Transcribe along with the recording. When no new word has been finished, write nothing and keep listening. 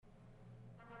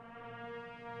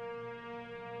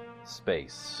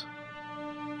space,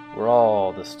 where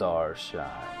all the stars shine.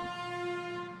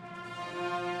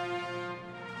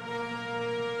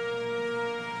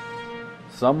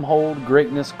 Some hold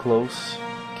greatness close,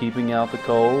 keeping out the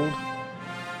cold,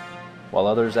 while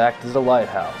others act as a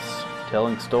lighthouse,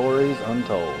 telling stories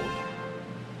untold.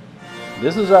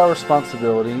 This is our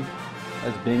responsibility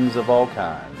as beings of all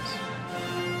kinds,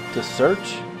 to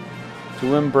search,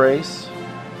 to embrace,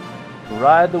 to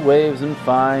ride the waves and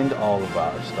find all of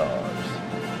our stars.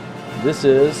 This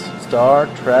is Star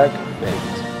Trek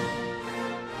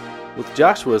Fate. With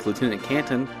Joshua as Lieutenant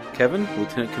Canton, Kevin,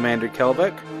 Lieutenant Commander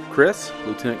Kelbeck, Chris,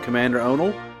 Lieutenant Commander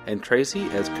Onal, and Tracy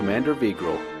as Commander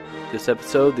Vigral. This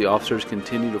episode, the officers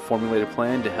continue to formulate a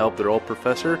plan to help their old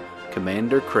professor,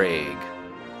 Commander Craig.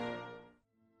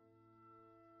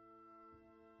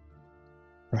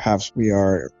 Perhaps we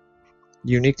are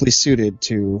uniquely suited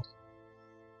to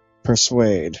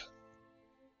persuade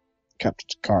Captain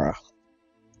Takara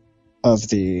of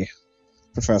the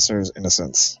professor's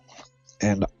innocence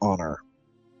and honor.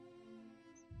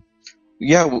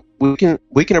 Yeah, we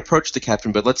can approach the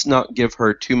captain, but let's not give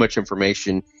her too much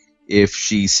information if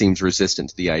she seems resistant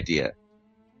to the idea.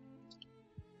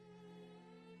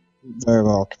 Very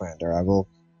well, Commander. I will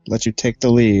let you take the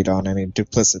lead on any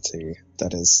duplicity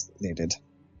that is needed.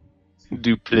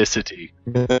 Duplicity.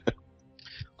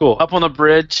 Cool. Up on the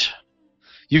bridge.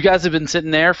 You guys have been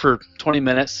sitting there for 20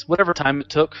 minutes, whatever time it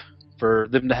took for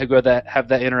them to have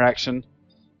that interaction.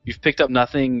 You've picked up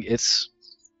nothing. It's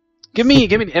give me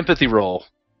an empathy roll,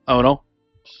 Ono.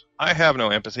 I have no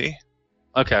empathy.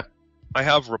 Okay. I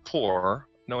have rapport,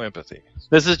 no empathy.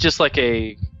 This is just like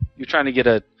you're trying to get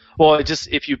a. Well,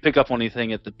 if you pick up on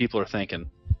anything that the people are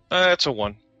thinking. It's a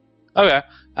 1. Okay.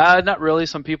 Not really.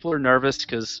 Some people are nervous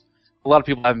because a lot of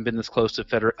people haven't been this close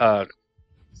to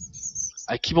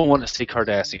I keep on wanting to say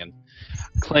Cardassian.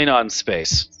 Klingon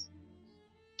space.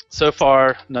 So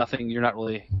far, nothing. You're not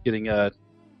really getting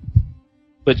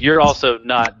but you're also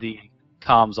not the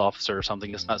comms officer or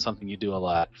something. It's not something you do a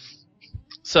lot.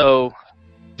 So,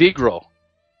 Vigral.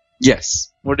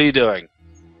 Yes. What are you doing?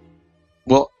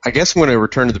 Well, I guess I'm going to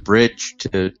return to the bridge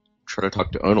to try to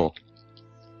talk to Onal.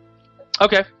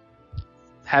 Okay.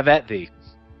 Have at thee.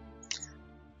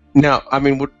 Now, I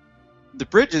mean, the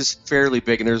bridge is fairly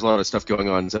big and there's a lot of stuff going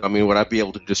on. So, I mean, would I be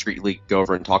able to discreetly go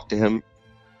over and talk to him?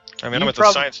 I mean, I'm at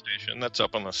the science station. That's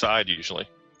up on the side usually.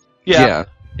 Yeah.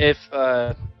 If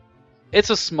it's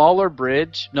a smaller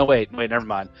bridge. No, wait, never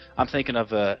mind. I'm thinking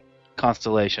of a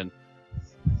Constellation.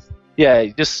 Yeah,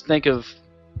 just think of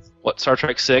Star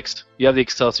Trek 6. You have the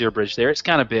Excelsior Bridge there. It's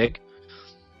kind of big.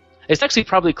 It's actually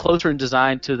probably closer in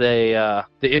design to the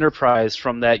Enterprise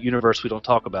from that universe we don't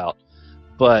talk about.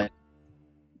 But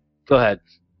go ahead.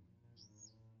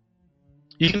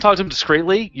 You can talk to him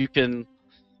discreetly. You can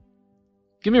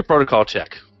give me a protocol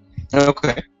check.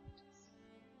 Okay.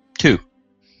 2.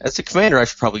 As the commander, I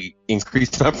should probably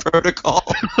increase my protocol.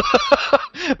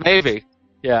 Maybe.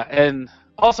 Yeah, and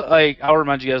also, I'll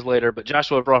remind you guys later, but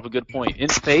Joshua brought up a good point. In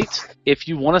Fate, if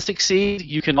you want to succeed,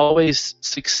 you can always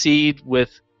succeed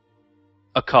with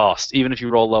a cost, even if you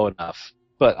roll low enough.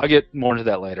 But I'll get more into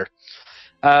that later.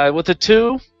 With the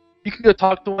 2, you can go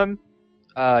talk to him.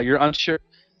 You're unsure.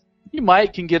 You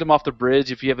can get him off the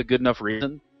bridge if you have a good enough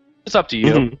reason. It's up to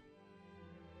you. Mm-hmm.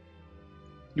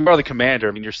 You are the commander.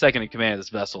 I mean, you're second in command of this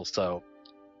vessel, so...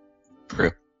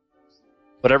 True.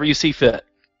 Whatever you see fit.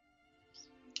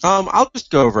 I'll just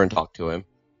go over and talk to him.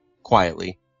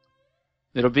 Quietly.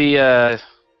 It'll be,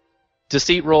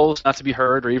 deceit rolls, not to be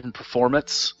heard, or even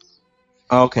performance.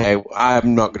 Okay,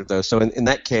 I'm not good at those. So in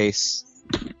that case,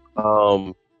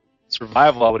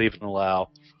 survival I would even allow.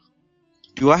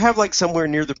 Do I have, somewhere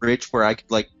near the bridge where I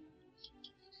could,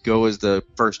 go as the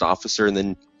first officer and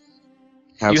then...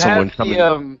 have someone come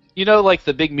in.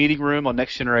 The big meeting room on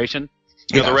Next Generation?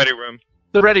 Yeah, the ready room.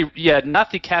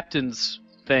 Not the captain's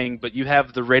thing, but you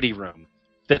have the ready room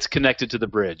that's connected to the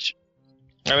bridge.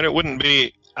 I mean, it wouldn't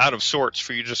be out of sorts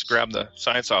for you to just grab the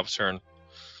science officer and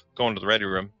go into the ready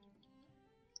room.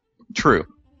 True.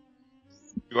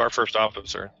 You are first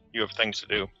officer. You have things to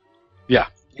do. Yeah.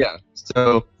 Yeah.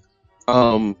 So,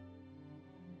 I'm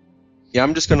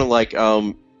just gonna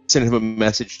send him a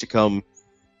message to come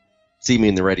see me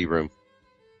in the ready room.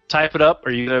 Type it up.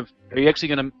 Are you actually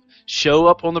gonna show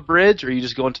up on the bridge, or are you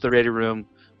just going to the ready room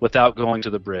without going to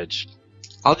the bridge?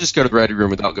 I'll just go to the ready room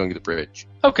without going to the bridge.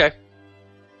 Okay.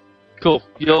 Cool.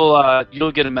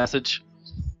 You'll get a message,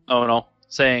 Onal,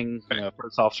 saying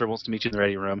first officer wants to meet you in the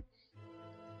ready room.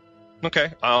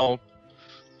 Okay, I'll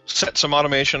set some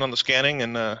automation on the scanning,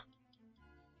 and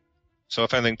so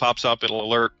if anything pops up, it'll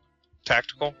alert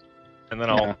tactical, and then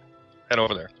I'll head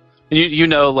over there. You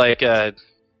know, like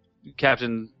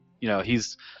Captain,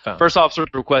 he's first officer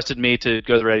requested me to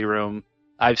go to the ready room.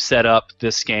 I've set up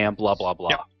this scam, blah blah blah.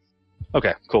 Yep.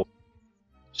 Okay, cool.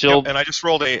 Yep, and I just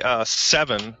rolled a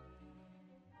 7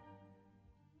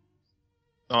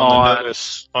 on the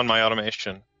notice on my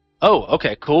automation. Oh,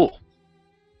 okay, cool.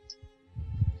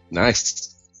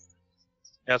 Nice.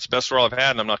 Yeah, it's the best roll I've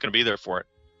had, and I'm not going to be there for it.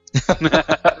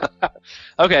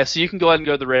 Okay, so you can go ahead and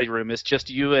go to the ready room. It's just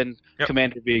you and Yep.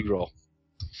 Commander Beagle.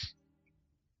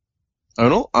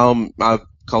 Onal, I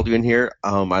called you in here.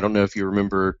 I don't know if you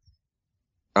remember.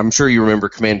 I'm sure you remember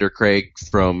Commander Craig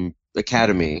from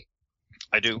Academy.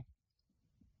 I do.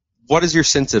 What is your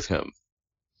sense of him?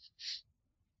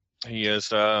 He is.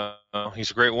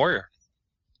 He's a great warrior.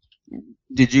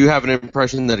 Did you have an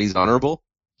impression that he's honorable?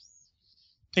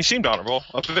 He seemed honorable,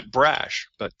 a bit brash,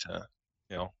 but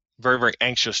very, very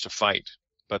anxious to fight.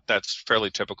 But that's fairly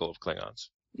typical of Klingons.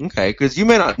 Okay, because you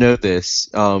may not know this.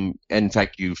 In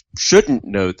fact, you shouldn't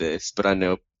know this, but I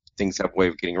know things have a way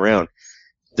of getting around.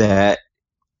 That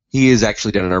he is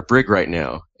actually down in our brig right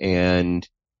now, and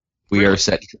we are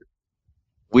set.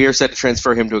 We are set to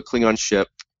transfer him to a Klingon ship.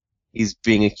 He's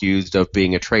being accused of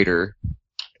being a traitor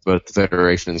to both the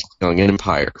Federation and the Klingon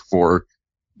Empire for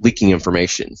leaking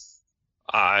information.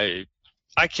 I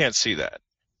can't see that.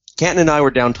 Canton and I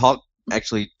were down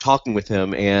talking with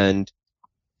him, and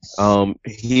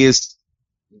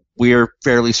we are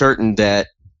fairly certain that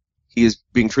he is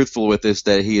being truthful with us,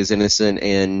 that he is innocent,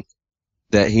 and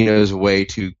that he knows a way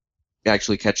to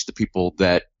actually catch the people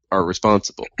that are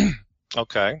responsible.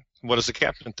 Okay. What does the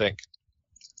captain think?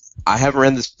 I haven't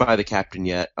ran this by the captain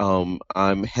yet.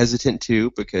 I'm hesitant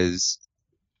to, because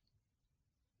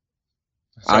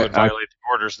That would violate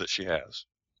the orders that she has.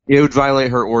 it would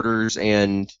violate her orders,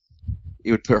 and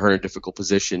it would put her in a difficult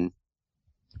position.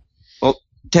 Well,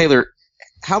 Taylor,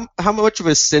 how much of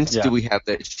a sense do we have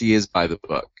that she is by the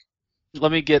book?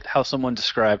 Let me get how someone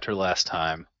described her last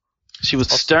time. She was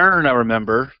stern, I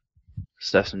remember.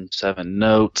 7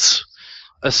 notes.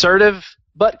 Assertive,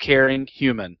 but caring,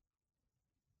 human.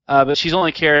 But she's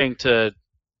only caring to...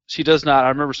 She does not... I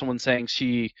remember someone saying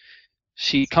she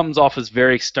comes off as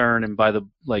very stern and by the...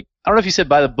 I don't know if you said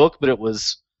by the book, but it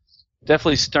was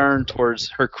definitely stern towards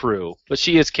her crew. But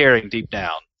she is caring deep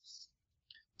down.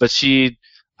 But she...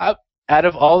 out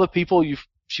of all the people,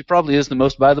 she probably is the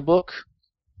most by the book.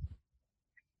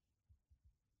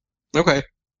 Okay.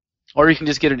 Or you can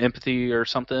just get an empathy or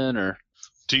something, or...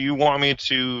 Do you want me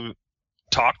to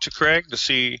talk to Craig to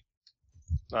see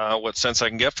what sense I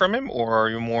can get from him, or are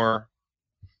you more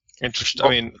interested? I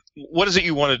mean, what is it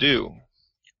you want to do?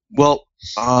 Well,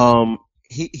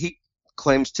 he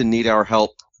claims to need our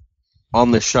help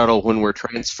on the shuttle when we're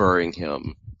transferring him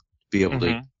to be able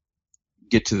to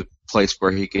get to the place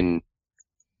where he can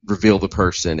reveal the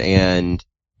person. And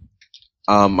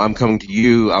I'm coming to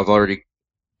you.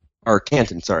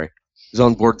 Canton, is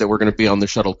on board that we're going to be on the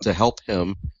shuttle to help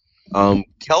him.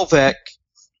 Kelvec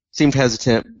seemed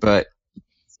hesitant, but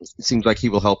it seems like he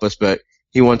will help us, but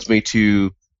he wants me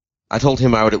to... I told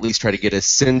him I would at least try to get a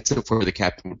sense of where the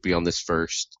captain would be on this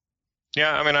first.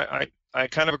 Yeah, I mean, I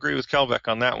kind of agree with Kelvec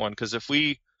on that one, because if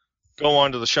we go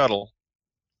onto the shuttle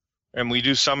and we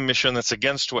do some mission that's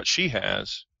against what she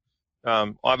has,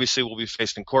 obviously we'll be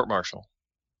facing court-martial.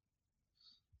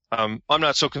 I'm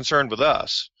not so concerned with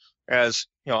us, as,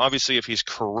 obviously if he's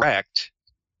correct,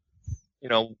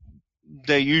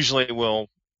 they usually will...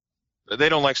 They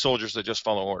don't like soldiers that just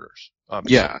follow orders.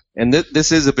 Obviously. Yeah, and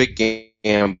this is a big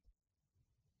game,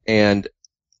 and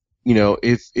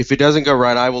if it doesn't go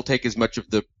right, I will take as much of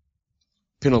the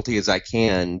penalty as I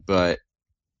can. But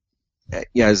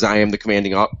as I am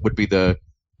would be the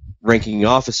ranking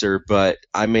officer, but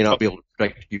I may not be able to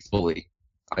protect you fully.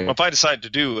 If I decide to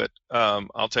do it,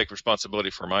 I'll take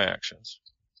responsibility for my actions.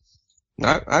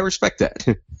 I respect that.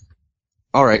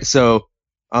 All right, so.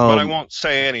 But I won't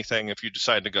say anything if you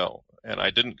decide to go, and I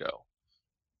didn't go.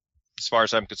 As far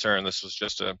as I'm concerned, this was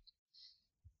just a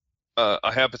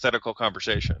hypothetical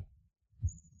conversation.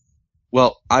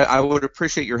 Well, I would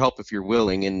appreciate your help if you're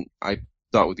willing, and I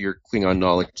thought with your Klingon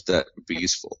knowledge that would be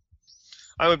useful.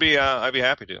 I'd be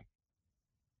happy to.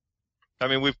 I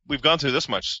mean, we've gone through this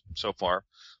much so far,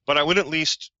 but I would at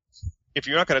least, if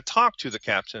you're not going to talk to the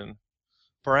captain,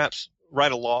 perhaps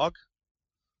write a log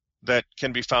that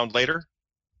can be found later.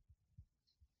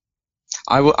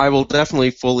 I will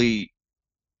definitely fully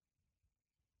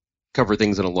cover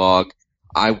things in a log.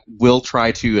 I will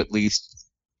try to at least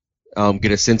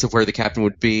get a sense of where the captain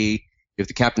would be. If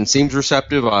the captain seems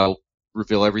receptive, I'll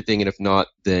reveal everything, and if not,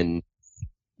 then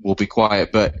we'll be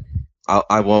quiet. But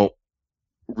I won't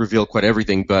reveal quite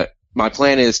everything. But my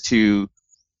plan is to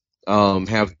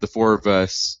have the four of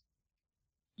us,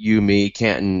 you, me,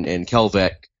 Canton, and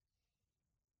Kelvek,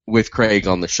 with Craig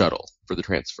on the shuttle for the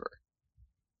transfer.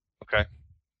 Okay.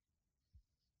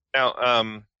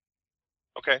 Now,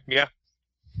 okay, yeah.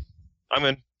 I'm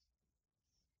in.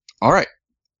 All right.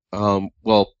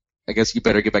 Well, I guess you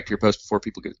better get back to your post before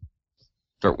people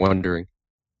start wondering.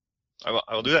 I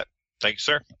will do that. Thank you,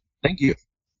 sir. Thank you.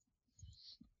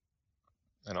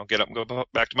 And I'll get up and go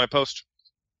back to my post.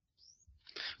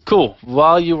 Cool.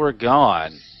 While you were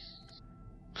gone,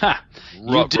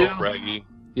 you do. Raggy.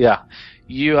 Yeah,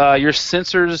 your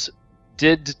sensors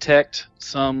did detect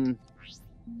some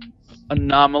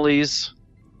anomalies.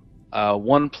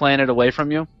 One planet away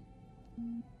from you.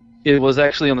 It was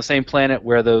actually on the same planet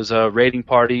where those raiding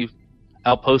party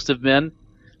outposts have been.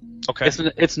 Okay.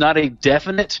 It's not a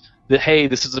definite that, hey,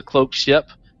 this is a cloaked ship,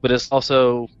 but it's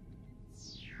also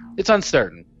it's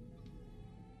uncertain.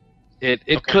 It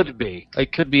Okay. could be.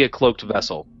 It could be a cloaked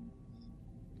vessel.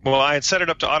 Well, I had set it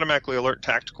up to automatically alert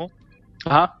tactical.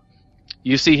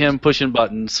 You see him pushing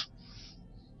buttons.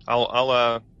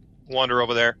 I'll wander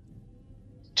over there.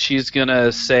 She's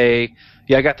gonna say,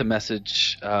 "Yeah, I got the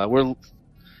message.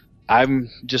 I'm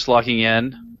just locking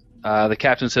in. The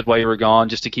captain said while you were gone,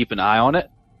 just to keep an eye on it.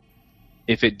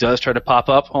 If it does try to pop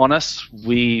up on us,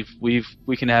 we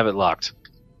can have it locked,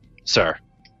 sir."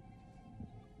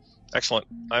 Excellent.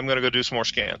 I'm going to go do some more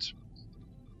scans.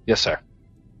 Yes, sir.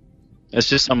 It's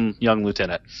just some young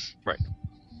lieutenant. Right.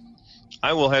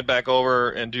 I will head back over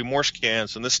and do more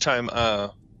scans, and this time I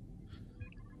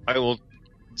will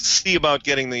see about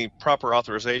getting the proper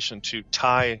authorization to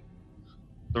tie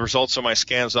the results of my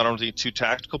scans not only to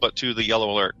tactical but to the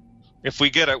yellow alert. If we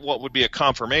get what would be a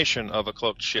confirmation of a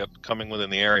cloaked ship coming within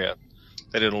the area,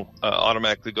 then it'll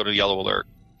automatically go to yellow alert.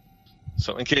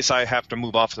 So in case I have to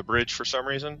move off the bridge for some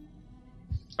reason,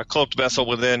 a cloaked vessel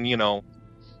within,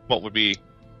 what would be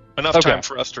enough Okay. time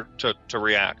for us to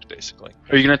react, basically.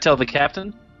 Are you gonna tell the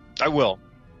captain? I will.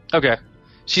 Okay.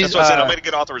 That's what I said. I'm going to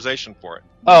get authorization for it.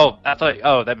 Oh, I thought.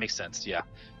 Oh, that makes sense. Yeah.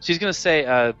 She's gonna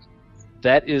say,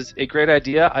 "That is a great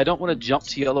idea. I don't want to jump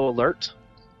to yellow alert,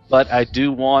 but I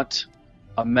do want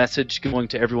a message going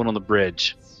to everyone on the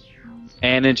bridge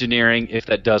and engineering if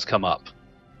that does come up."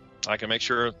 I can make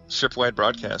sure ship-wide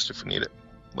broadcast if we need it.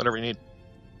 Whatever you need.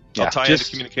 Yeah, I'll tie into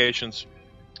communications.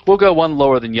 We'll go one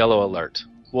lower than yellow alert.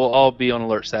 We'll all be on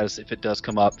alert status if it does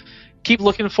come up. Keep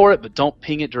looking for it, but don't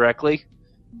ping it directly.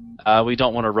 We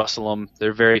don't want to rustle them.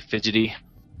 They're very fidgety.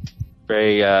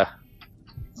 Very.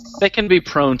 They can be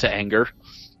prone to anger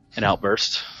and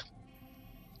outburst.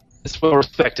 It's well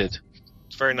respected.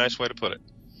 It's a very nice way to put it.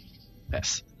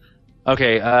 Yes.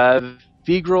 Okay.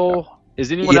 Vigril.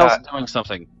 Is anyone Yeah. else doing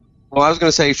something? Well, I was going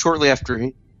to say shortly after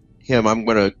him, I'm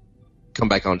going to come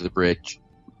back onto the bridge.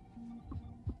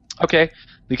 Okay.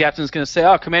 The captain's going to say,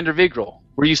 "Oh, Commander Vigril,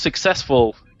 were you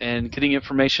successful in getting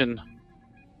information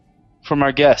from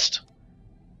our guest?"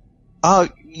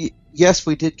 Yes,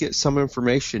 we did get some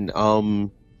information.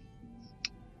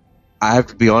 I have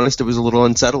to be honest, it was a little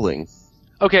unsettling.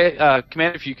 Okay,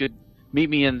 Commander, if you could meet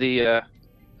me in the...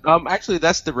 Actually,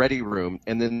 that's the ready room,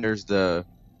 and then there's the,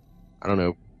 I don't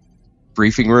know,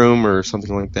 briefing room or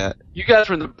something like that. You guys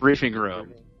were in the briefing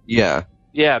room. Yeah,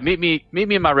 Yeah, meet me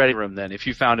in my ready room then, if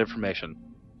you found information.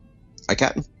 I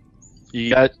can.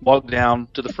 You guys walk down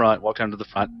to the front.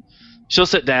 She'll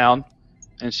sit down,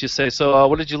 and she'll say, "So,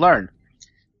 what did you learn?"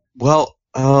 Well,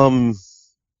 I'm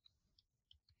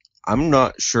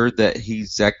not sure that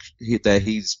he's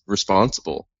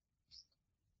responsible.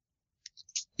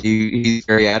 He's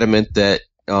very adamant that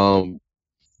while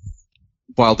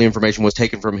the information was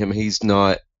taken from him, he's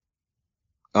not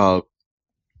the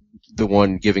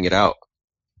one giving it out.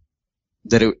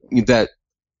 That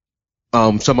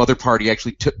some other party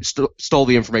actually stole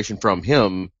the information from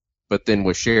him, but then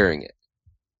was sharing it.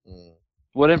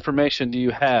 What information do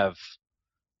you have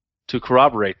to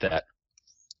corroborate that?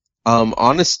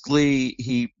 Honestly,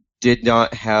 he did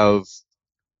not have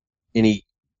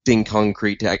anything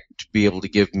concrete to be able to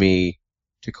give me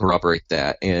to corroborate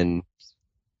that, and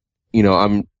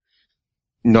I'm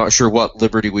not sure what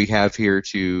liberty we have here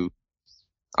to.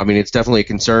 I mean, it's definitely a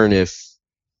concern if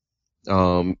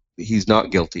he's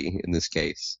not guilty in this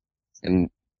case, and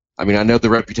I mean, I know the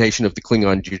reputation of the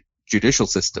Klingon judicial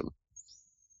system.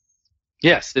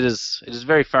 Yes, it is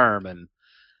very firm and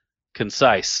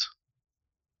concise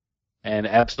and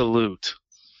absolute.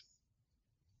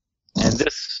 And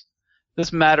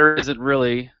this matter isn't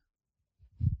really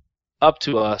up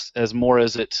to us as more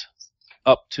as it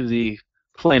up to the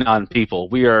Klingon people.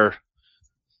 We are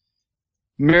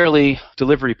merely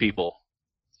delivery people.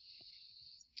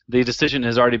 The decision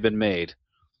has already been made.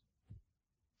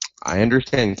 I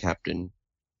understand, Captain.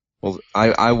 Well,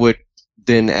 I would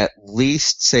then at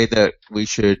least say that we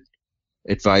should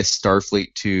advise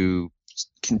Starfleet to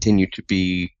continue to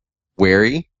be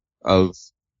wary of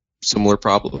similar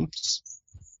problems.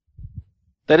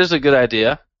 That is a good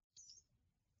idea.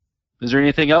 Is there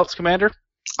anything else, Commander?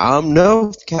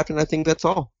 No, Captain, I think that's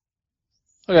all.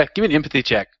 Okay, give me an empathy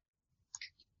check.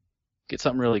 Get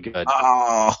something really good.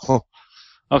 Oh,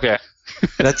 Okay.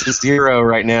 that's a 0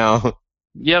 right now.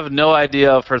 You have no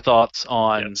idea of her thoughts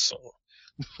on... Yeah, so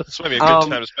this might be a good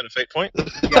time to spend a fate point.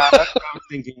 Yeah, that's what I was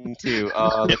thinking too.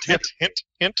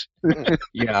 Hint.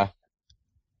 Yeah.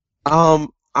 I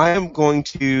am going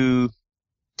to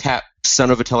tap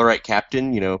Son of a Tellarite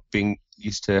Captain, being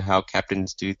used to how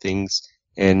captains do things,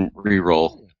 and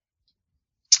reroll.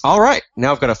 All right,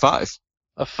 now I've got a 5.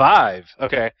 A 5.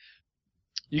 Okay.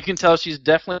 You can tell she's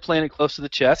definitely playing it close to the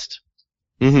chest.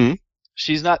 Mm-hmm.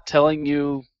 She's not telling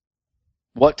you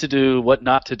what to do, what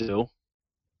not to do.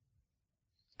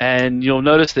 And you'll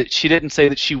notice that she didn't say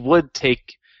that she would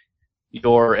take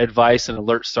your advice and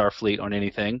alert Starfleet on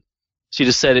anything. She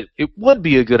just said it would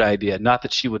be a good idea, not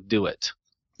that she would do it.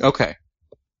 Okay.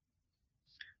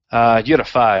 You got a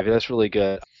 5. That's really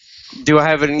good. Do I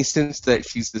have any sense that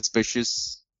she's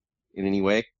suspicious in any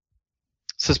way?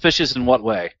 Suspicious in what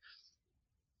way?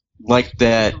 Like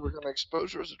that... We're going to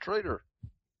expose her as a traitor.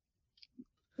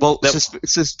 Well,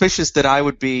 suspicious that I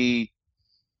would be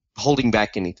holding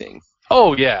back anything.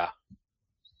 Oh, yeah.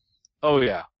 Oh,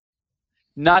 yeah.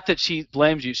 Not that she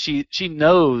blames you. She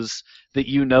knows that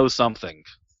you know something.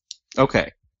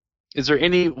 Okay. Is there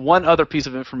any one other piece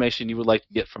of information you would like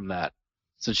to get from that,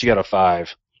 since you got a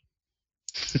 5?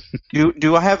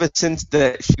 Do I have a sense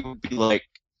that she would be, like,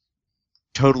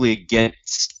 totally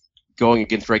going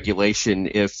against regulation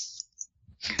if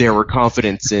there were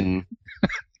confidence in...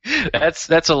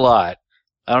 That's a lot.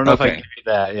 I don't know if I Okay. can give you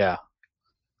that, yeah.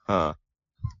 Huh.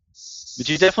 But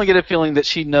you definitely get a feeling that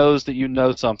she knows that you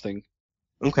know something,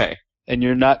 Okay. and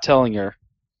you're not telling her.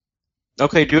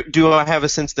 Okay, do I have a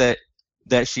sense that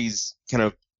she's kind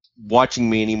of watching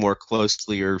me any more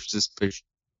closely or suspicious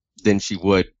than she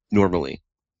would normally?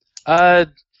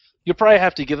 You'll probably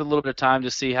have to give it a little bit of time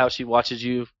to see how she watches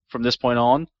you from this point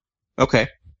on. Okay.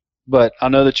 But I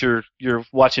know that you're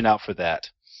watching out for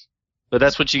that. But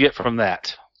that's what you get from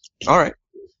that. All right.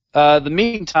 The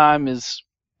meeting time is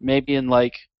maybe in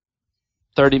like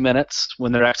 30 minutes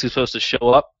when they're actually supposed to show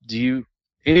up. Do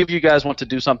any of you guys want to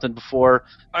do something before?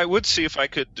 I would see if I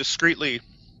could discreetly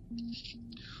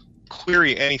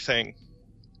query anything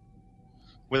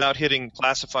without hitting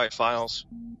classified files.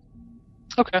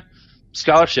 Okay.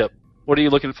 Scholarship. What are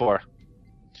you looking for?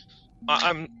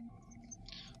 I'm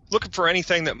looking for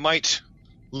anything that might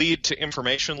lead to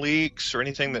information leaks or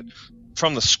anything that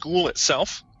from the school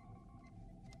itself.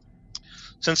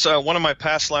 Since one of my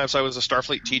past lives I was a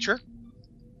Starfleet teacher,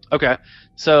 Okay.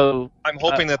 So I'm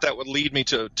hoping that would lead me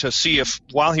to see if,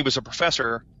 while he was a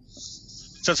professor,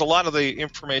 since a lot of the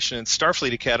information in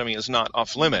Starfleet Academy is not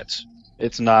off limits,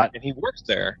 it's not. and he worked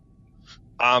there,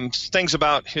 things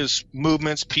about his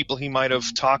movements, people he might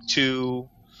have talked to,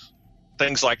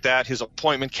 things like that, his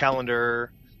appointment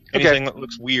calendar, anything that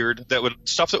looks weird,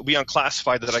 stuff that would be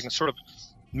unclassified that I can sort of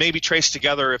maybe trace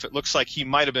together if it looks like he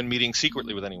might have been meeting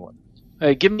secretly with anyone.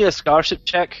 Hey, give me a scholarship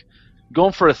check.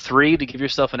 Going for a 3 to give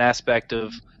yourself an aspect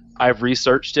of I've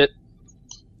researched it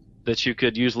that you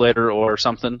could use later or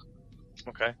something.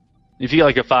 Okay. If you get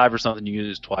like a 5 or something, you can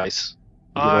use it twice.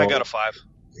 I got a 5.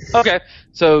 Okay.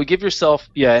 So give yourself,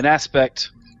 an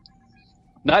aspect,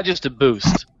 not just a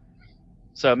boost.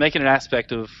 So make it an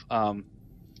aspect of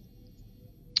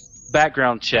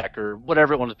background check or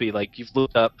whatever it wants to be. Like you've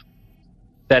looked up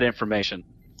that information.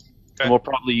 Okay. And we'll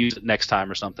probably use it next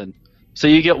time or something. So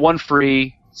you get 1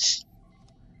 free.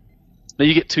 No,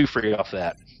 you get 2 free off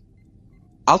that.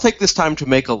 I'll take this time to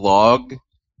make a log,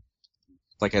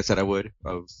 like I said I would,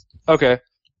 of, Okay.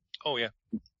 Oh, yeah.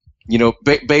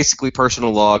 basically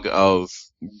personal log of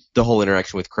the whole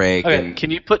interaction with Craig. Okay. And,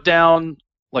 Can you put down,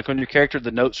 like on your character,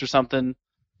 the notes or something?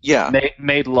 yeah.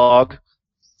 Made log.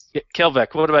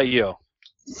 Kelvek, what about you?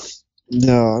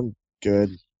 No, I'm good.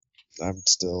 I'm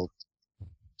still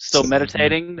Still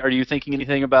meditating? Are you thinking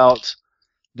anything about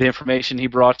the information he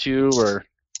brought you, or?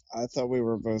 I thought we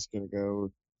were both going to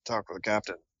go talk with the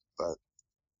captain, but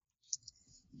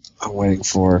I'm waiting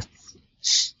for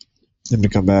him to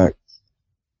come back.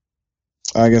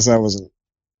 I guess I wasn't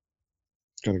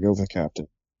going to go with the captain.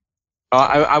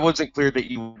 I wasn't clear that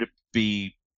you would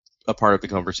be a part of the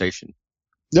conversation.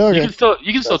 No, okay.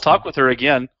 You can still talk with her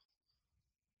again.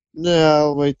 No,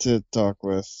 I'll wait to talk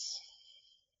with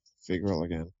Figueroa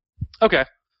again. Okay.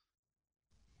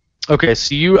 Okay,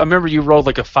 so I remember you rolled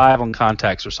like a 5 on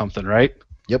contacts or something, right?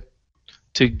 Yep.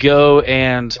 To go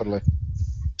and Totally.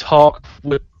 talk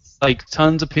with like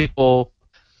tons of people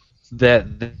that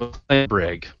play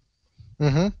Brig.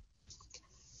 Mm-hmm.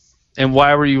 And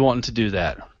why were you wanting to do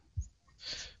that?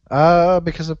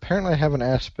 Because apparently I have an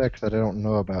aspect that I don't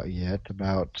know about yet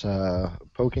about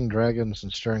poking dragons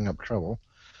and stirring up trouble.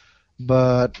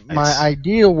 But my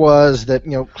idea was that,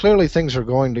 clearly things are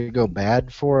going to go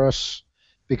bad for us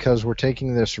because we're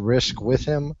taking this risk with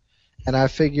him. And I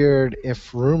figured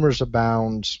if rumors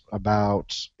abound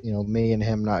about, me and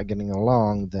him not getting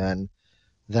along, then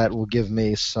that will give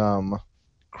me some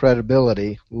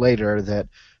credibility later that,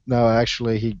 no,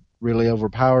 actually he really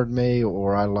overpowered me,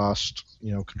 or I lost,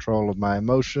 control of my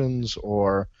emotions,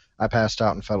 or I passed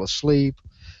out and fell asleep.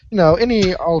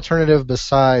 Any alternative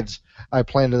besides I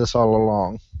planned this all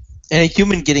along. And a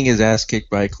human getting his ass kicked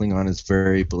by a Klingon is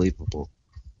very believable.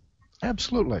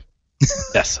 Absolutely.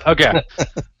 Yes. Okay.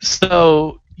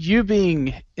 So you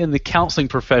being in the counseling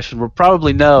profession will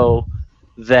probably know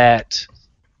that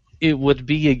it would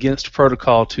be against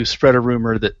protocol to spread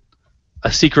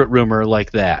a secret rumor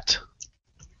like that.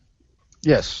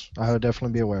 Yes, I would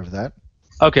definitely be aware of that.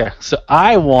 Okay, so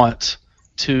I want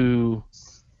to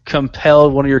compel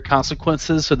one of your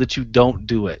consequences so that you don't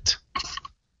do it.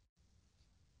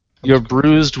 Your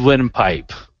bruised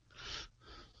windpipe.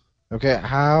 Okay,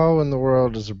 how in the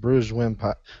world does a bruised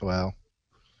windpipe... Well,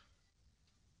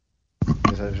 I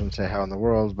guess I shouldn't say how in the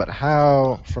world, but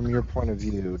how, from your point of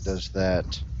view, does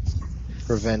that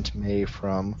prevent me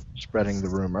from spreading the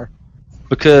rumor?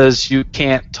 Because you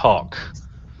can't talk.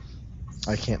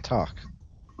 I can't talk.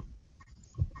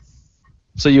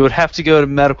 So you would have to go to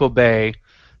medical bay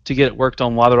to get it worked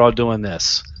on while they're all doing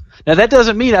this. Now that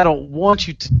doesn't mean I don't want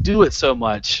you to do it so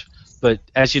much, but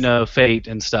as you know, fate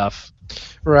and stuff.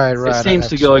 Right. It seems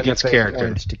to go against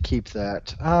character. To keep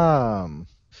that.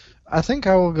 I think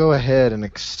I will go ahead and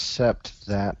accept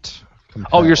that.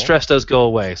 Compel. Oh, your stress does go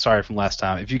away. Sorry from last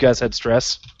time. If you guys had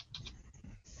stress,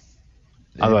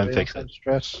 I'll go ahead and fix it.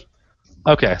 Stress?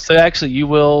 Okay, so actually you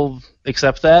will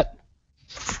accept that?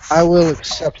 I will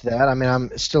accept that. I mean,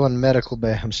 I'm still in medical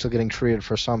bay. I'm still getting treated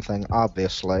for something,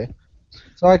 obviously.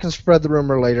 So I can spread the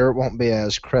rumor later. It won't be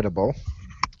as credible.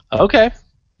 Okay.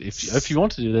 If you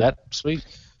want to do that, sweet.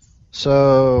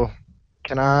 So,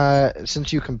 can I,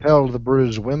 since you compelled the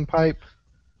bruised windpipe,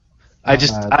 I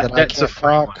can't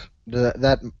talk,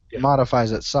 that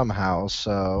modifies it somehow,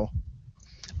 so...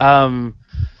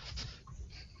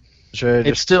 Should I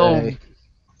it's still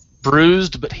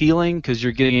bruised but healing because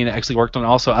you're getting it actually worked on.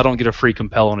 Also, I don't get a free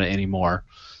compel on it anymore.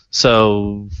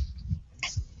 So,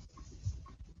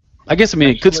 I guess,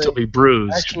 it could still be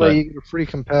bruised. Actually, you get a free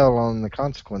compel on the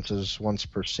consequences once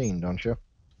per scene, don't you?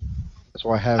 That's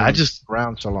why having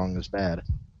around so long is bad.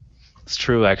 It's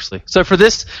true, actually. So for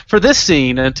this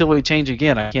scene, until we change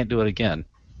again, I can't do it again.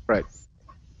 Right.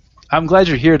 I'm glad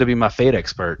you're here to be my fate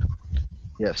expert.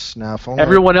 Yes. Now, if only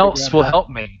everyone else will help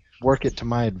me. Work it to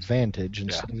my advantage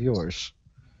instead of yours.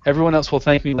 Everyone else will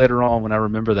thank me later on when I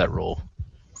remember that rule.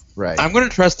 Right. I'm going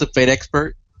to trust the fate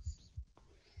expert.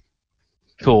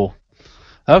 Cool.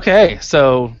 Okay,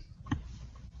 so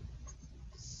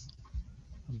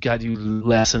I've got you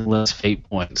less and less fate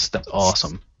points. That's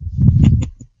awesome.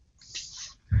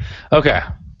 Okay.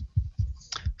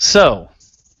 So,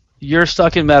 you're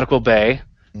stuck in medical bay.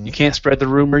 Mm-hmm. You can't spread the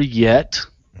rumor yet.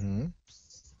 Mm-hmm.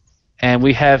 And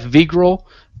we have Vigral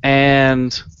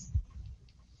and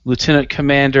Lieutenant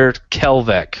Commander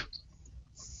Kelvek.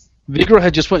 Vigral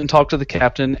had just went and talked to the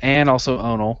captain and also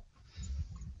Onal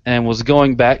and was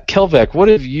going back. Kelvek, what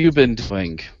have you been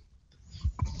doing?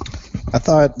 I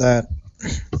thought that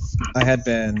I had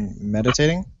been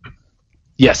meditating.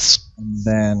 Yes. And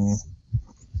then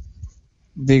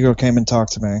Vigral came and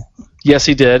talked to me. Yes,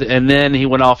 he did, and then he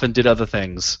went off and did other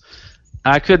things.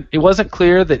 It wasn't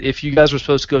clear that if you guys were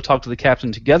supposed to go talk to the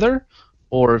captain together,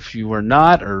 or if you were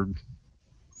not, or...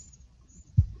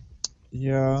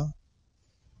 Yeah.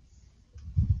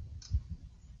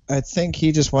 I think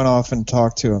he just went off and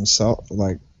talked to himself,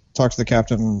 talked to the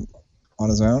captain on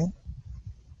his own.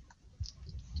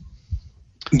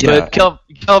 Yeah. But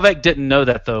Kelvek didn't know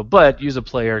that, though, but you as a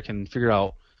player can figure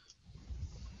out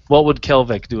what would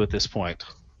Kelvek do at this point.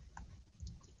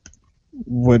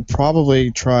 Would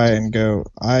probably try and go...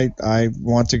 I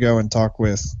want to go and talk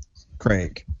with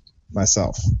Craig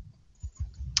myself.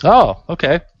 Oh,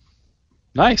 okay.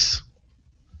 Nice.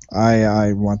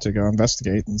 I want to go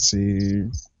investigate and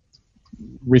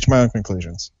reach my own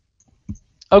conclusions.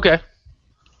 Okay.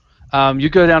 You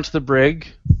go down to the brig.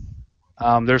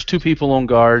 There's 2 people on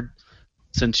guard.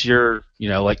 Since you're,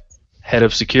 head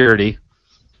of security,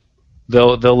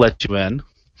 they'll let you in.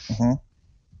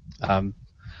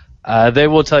 They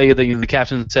will tell you that the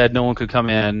captain said no one could come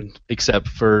in except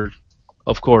for,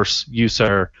 of course, you,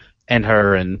 sir, and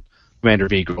her and Commander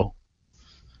Vigral.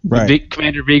 Right.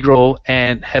 Commander Vigral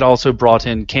had also brought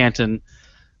in Canton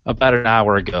about an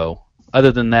hour ago.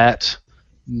 Other than that,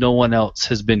 no one else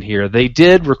has been here. They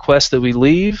did request that we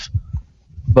leave,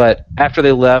 but after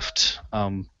they left,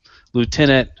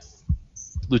 Lieutenant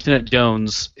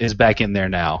Jones is back in there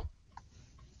now.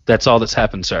 That's all that's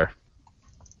happened, sir.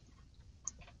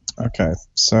 Okay,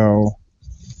 so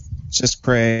just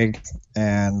Craig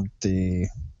and the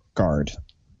guard,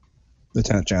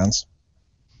 Lieutenant Jones.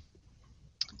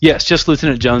 Yes, just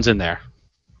Lieutenant Jones in there.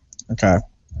 Okay.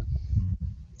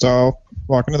 So,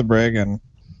 walk into the brig, and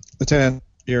Lieutenant,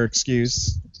 you're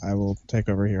excused. I will take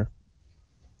over here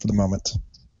for the moment.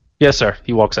 Yes, sir.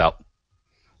 He walks out.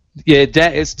 Yeah,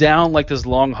 it's down like this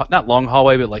not long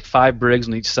hallway, but like 5 brigs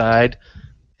on each side,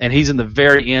 and he's in the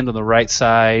very end on the right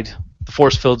side. The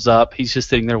force field's up. He's just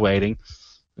sitting there waiting.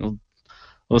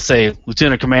 We'll say,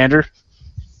 Lieutenant Commander.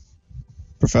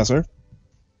 Professor,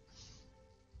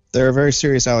 there are very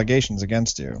serious allegations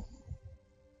against you.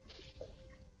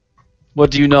 What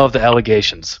do you know of the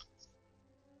allegations?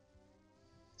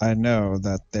 I know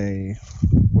that they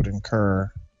would incur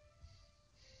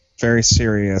very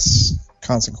serious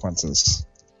consequences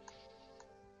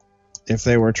if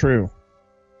they were true.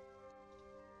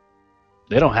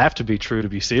 They don't have to be true to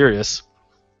be serious.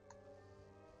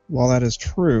 While that is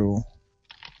true,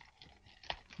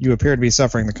 you appear to be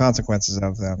suffering the consequences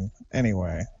of them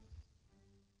anyway.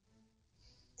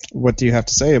 What do you have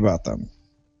to say about them?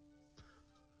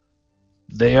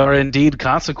 They are indeed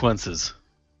consequences,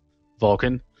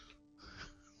 Vulcan.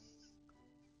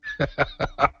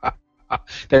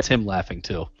 That's him laughing,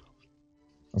 too.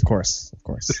 Of course, of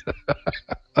course.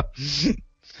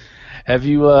 Have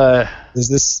you, Is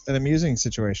this an amusing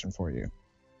situation for you?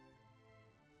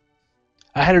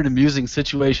 I had an amusing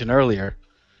situation earlier.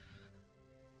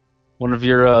 One of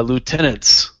your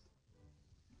lieutenants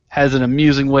has an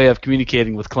amusing way of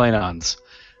communicating with Klingons.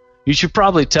 You should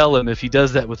probably tell him if he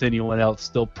does that with anyone else,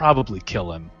 they'll probably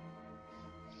kill him.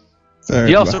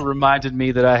 He also reminded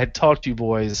me that I had talked to you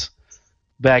boys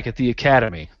back at the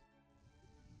academy.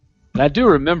 And I do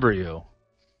remember you,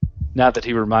 now that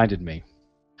he reminded me.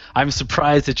 I'm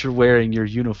surprised that you're wearing your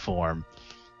uniform.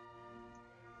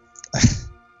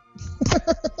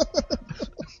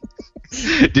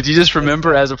 Did you just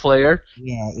remember as a player?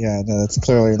 Yeah, no, that's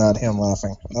clearly not him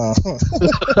laughing.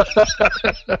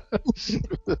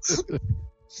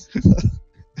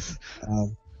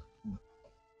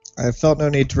 I felt no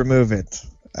need to remove it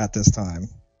at this time.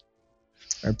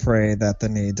 I pray that the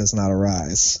need does not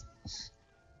arise.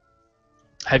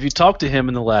 Have you talked to him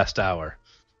in the last hour?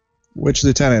 Which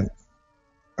lieutenant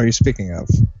are you speaking of?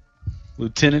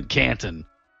 Lieutenant Canton.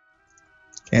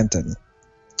 Canton.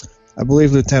 I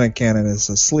believe Lieutenant Cannon is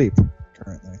asleep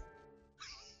currently.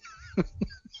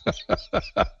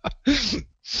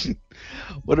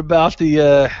 What about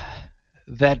that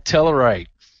Tellarite?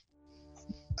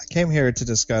 I came here to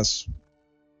discuss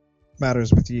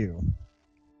matters with you,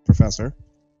 Professor.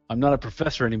 I'm not a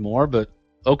professor anymore, but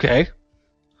okay.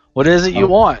 What is it you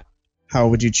want? How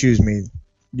would you choose me?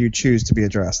 You choose to be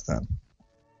addressed then?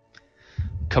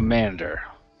 Commander.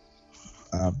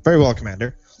 Very well,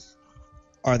 Commander.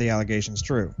 Are the allegations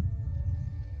true?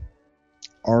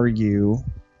 Are you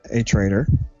a traitor?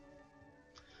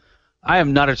 I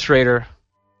am not a traitor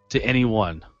to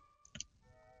anyone.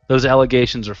 Those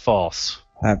allegations are false.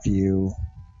 Have you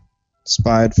been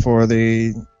spying for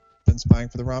the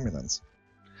Romulans?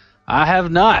 I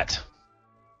have not.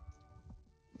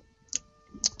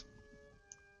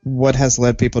 What has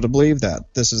led people to believe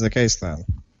that this is the case then?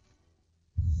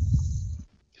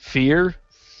 Fear?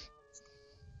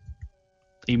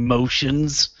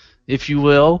 Emotions, if you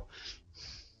will.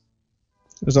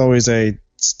 There's always a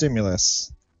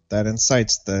stimulus that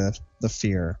incites the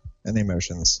fear and the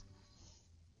emotions.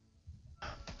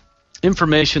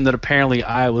 Information that apparently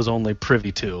I was only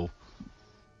privy to.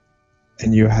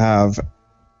 And you have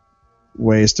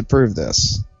ways to prove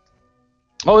this.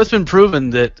 Oh, it's been proven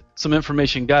that some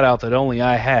information got out that only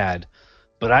I had,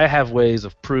 but I have ways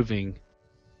of proving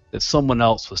that someone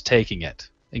else was taking it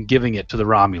and giving it to the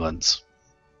Romulans.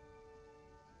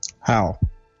 How?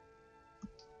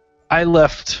 I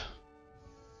left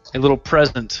a little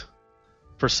present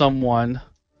for someone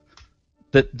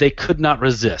that they could not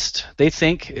resist. They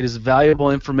think it is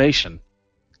valuable information.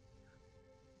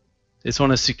 It's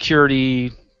on a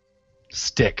security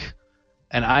stick,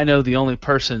 and I know the only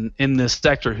person in this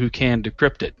sector who can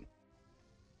decrypt it.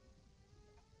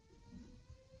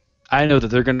 I know that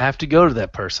they're going to have to go to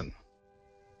that person.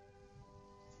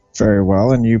 Very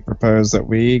well, and you propose that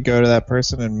we go to that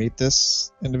person and meet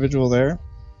this individual there?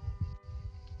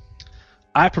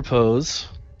 I propose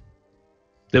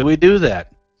that we do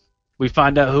that. We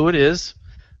find out who it is,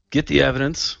 get the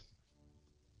evidence,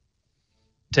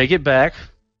 take it back,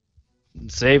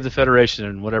 and save the Federation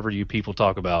and whatever you people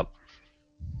talk about.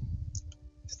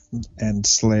 And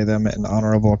slay them in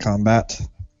honorable combat?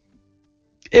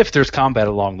 If there's combat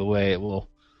along the way, it will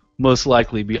most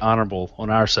likely be honorable on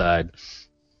our side.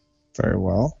 Very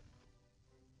well.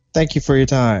 Thank you for your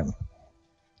time.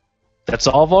 That's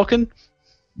all, Vulcan?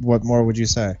 What more would you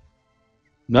say?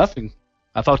 Nothing.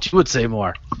 I thought you would say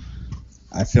more.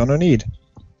 I feel no need.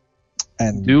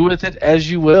 And do with it as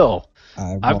you will.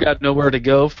 I've got nowhere to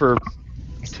go for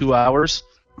 2 hours.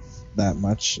 That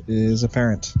much is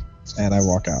apparent. And I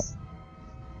walk out.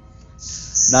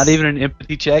 Not even an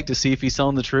empathy check to see if he's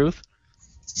telling the truth?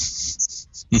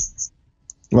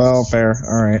 Well, fair.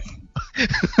 All right.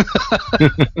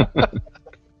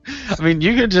 I mean,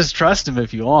 you can just trust him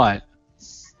if you want.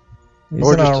 He's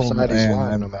or an just honorable decide he's man.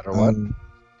 lying no matter what.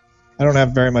 I don't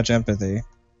have very much empathy.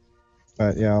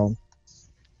 But yeah, I'll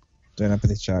do an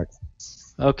empathy check.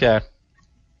 Okay.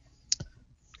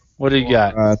 What do you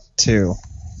got? 2.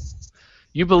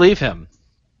 You believe him.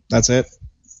 That's it?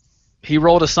 He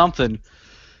rolled a something,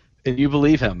 and you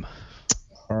believe him.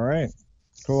 All right.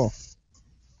 Cool.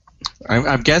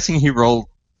 I'm guessing he rolled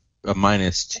a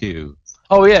 -2.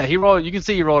 Oh yeah, he rolled. You can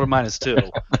see he rolled a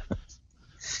 -2.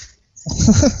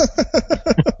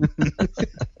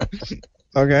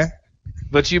 Okay.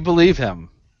 But you believe him.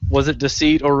 Was it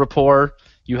deceit or rapport?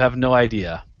 You have no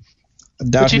idea.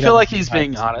 But you feel like he's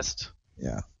being honest.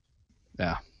 Yeah.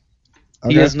 Yeah.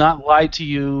 Okay. He has not lied to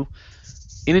you.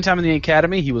 Anytime in the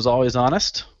academy, he was always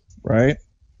honest. Right.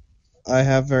 I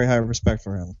have very high respect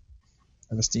for him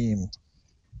and esteem.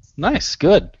 Nice.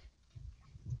 Good.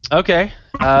 Okay.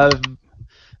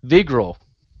 Vigral.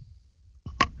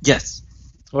 Yes.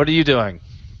 What are you doing?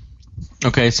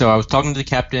 Okay, so I was talking to the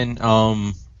captain.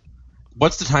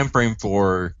 What's the time frame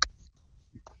for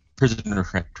prisoner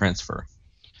transfer?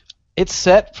 It's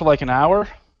set for like an hour.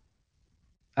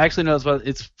 Actually, no,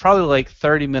 it's probably like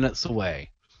 30 minutes away.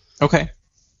 Okay.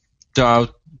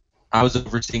 So I was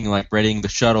overseeing like readying the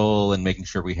shuttle and making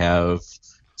sure we have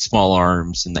small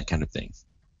arms and that kind of thing.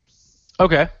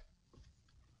 Okay.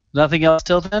 Nothing else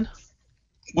till then?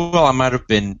 Well, I might have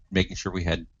been making sure we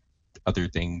had other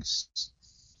things.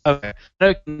 Okay.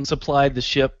 Anakin supplied the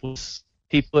ship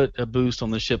he put a boost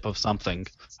on the ship of something.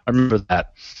 I remember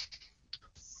that.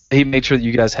 He made sure that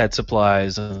you guys had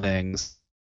supplies and things.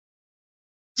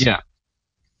 Yeah.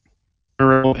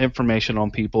 Information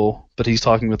on people, but he's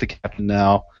talking with the captain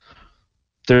now.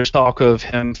 There's talk of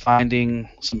him finding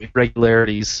some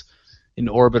irregularities in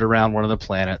orbit around one of the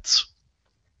planets.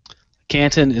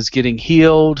 Canton is getting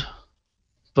healed,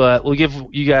 but we'll give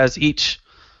you guys each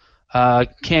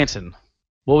Canton.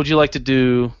 What would you like to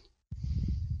do?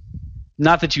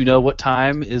 Not that you know what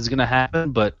time is going to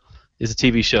happen, but it's a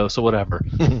TV show, so whatever.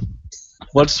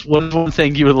 What's one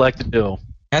thing you would like to do?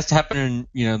 It has to happen in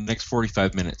the next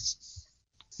 45 minutes.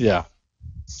 Yeah.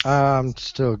 I'm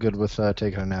still good with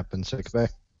taking a nap in sick bay.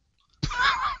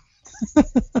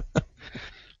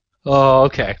 Oh,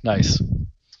 okay, nice.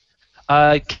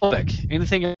 Kelvic,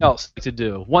 anything else to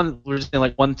do? We're just saying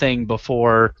like one thing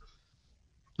before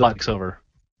the night's over.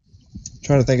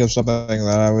 Trying to think of something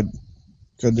that I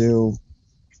could do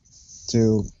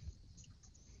to.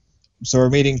 So we're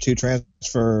meeting to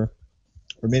transfer.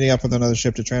 We're meeting up with another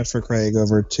ship to transfer Craig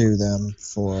over to them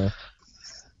for.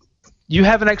 You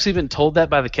haven't actually been told that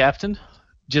by the captain.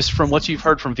 Just from what you've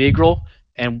heard from Vigral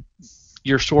and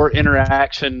your short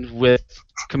interaction with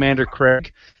Commander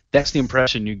Craig, that's the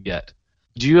impression you get.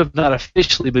 You have not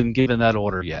officially been given that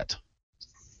order yet.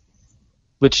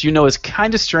 Which you know is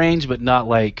kind of strange, but not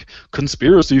like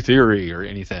conspiracy theory or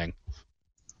anything.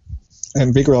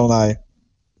 And Vigral and I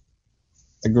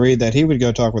agreed that he would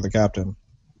go talk with the captain.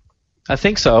 I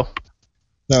think so.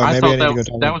 No, I maybe thought I need to go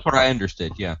talk. that was what I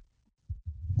understood. Yeah.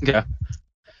 Okay.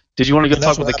 Did you want to go And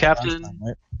talk that's with what the happened captain? last time,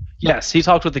 right? Yes, he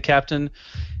talked with the captain.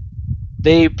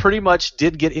 They pretty much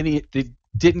didn't get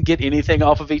anything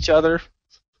off of each other,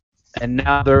 and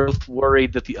now they're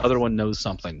worried that the other one knows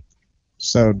something.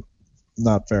 So,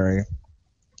 not very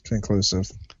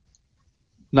conclusive.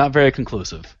 Not very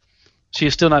conclusive. She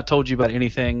has still not told you about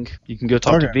anything. You can go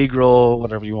talk to Vigral,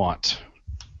 whatever you want.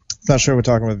 Not sure what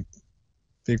talking with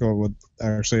Vigral would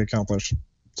actually accomplish.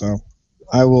 So,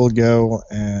 I will go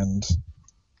and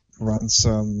run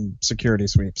some security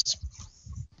sweeps.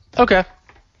 Okay.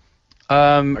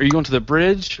 Are you going to the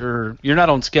bridge, or you're not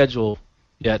on schedule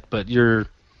yet, but you're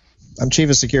I'm chief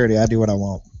of security. I do what I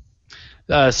want.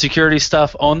 security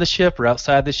stuff on the ship or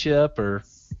outside the ship or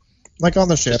Like on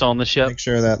the ship. just on the ship. Make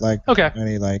sure that Okay.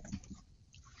 any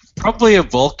Probably a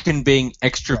Vulcan being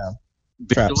extra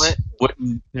traps. vigilant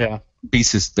wouldn't be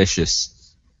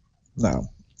suspicious. No.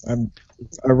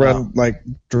 I run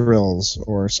drills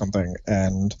or something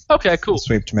and Okay, cool.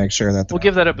 sweep to make sure that We'll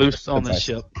give that a boost on the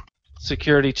effective. ship.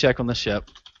 Security check on the ship.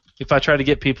 If I try to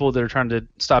get people that are trying to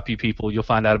stop you people, you'll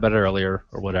find out about it earlier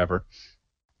or whatever.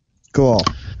 Cool.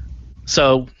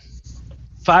 So,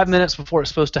 5 minutes before it's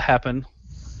supposed to happen,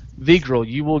 Vigral,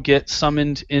 you will get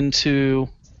summoned into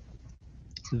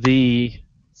the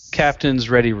captain's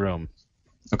ready room.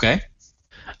 Okay.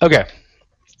 Okay.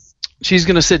 She's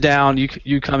going to sit down.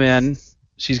 You come in.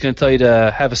 She's going to tell you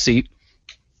to have a seat.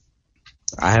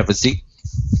 I have a seat.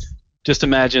 Just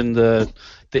imagine the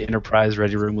Enterprise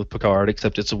ready room with Picard,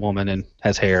 except it's a woman and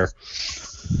has hair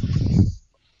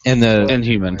And the and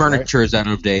human. furniture is out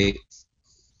of date.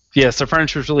 Yes, the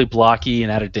furniture is really blocky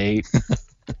and out of date.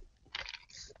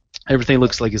 Everything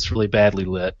looks like it's really badly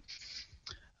lit.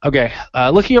 Okay,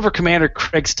 looking over Commander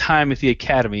Craig's time at the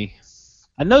Academy,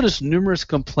 I noticed numerous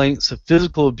complaints of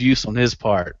physical abuse on his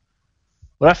part.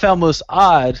 What I found most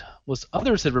odd was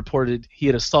others had reported he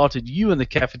had assaulted you in the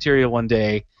cafeteria one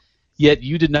day, yet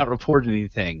you did not report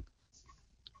anything.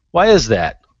 Why is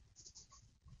that?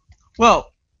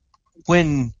 Well,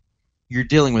 when you're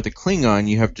dealing with a Klingon,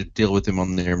 you have to deal with them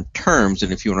on their terms,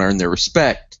 and if you want to earn their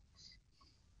respect,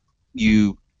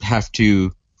 you have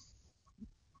to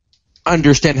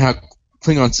understand how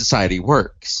Klingon society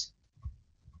works.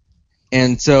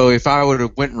 And so if I would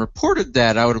have went and reported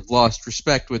that, I would have lost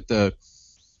respect with the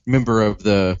member of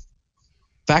the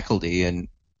faculty, and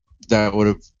that would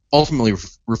have ultimately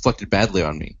reflected badly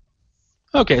on me.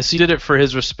 Okay, so you did it for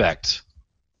his respect.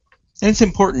 And it's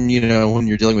important, when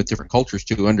you're dealing with different cultures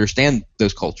to understand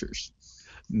those cultures.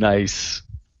 Nice.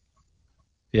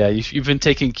 Yeah, you've been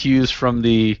taking cues from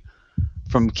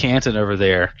Canton over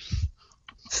there.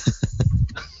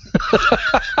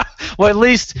 Well, at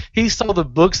least he saw the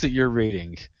books that you're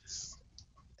reading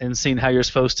and seen how you're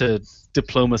supposed to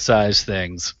diplomatize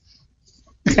things.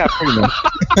 Yeah, pretty much.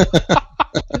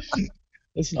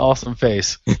 That's an awesome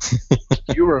face.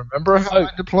 Do you remember how I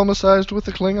diplomatized with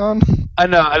the Klingon? I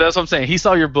know, that's what I'm saying. He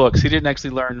saw your books. He didn't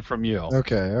actually learn from you.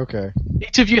 Okay.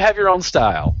 Each of you have your own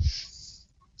style.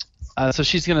 So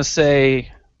she's going to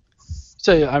say,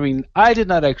 I did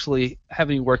not actually have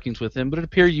any workings with him, but it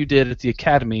appears you did at the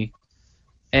Academy,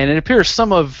 and it appears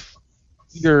some of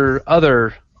your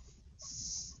other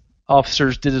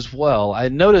officers did as well. I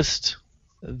noticed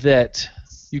that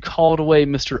you called away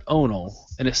Mr. Onal,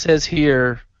 and it says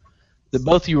here that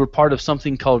both of you were part of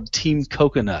something called Team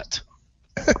Coconut.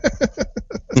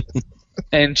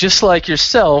 And just like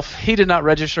yourself, he did not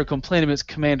register a complaint against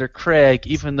Commander Craig,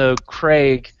 even though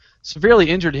Craig severely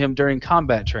injured him during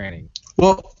combat training.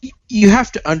 Well, you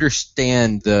have to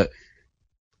understand the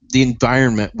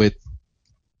environment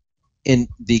in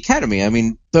the Academy. I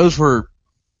mean, those were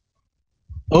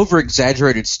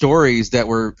over-exaggerated stories that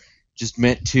were just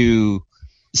meant to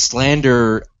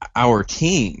slander our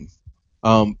team,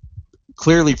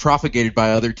 clearly propagated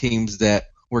by other teams that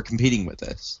were competing with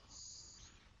us.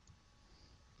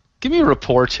 Give me a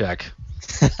rapport check.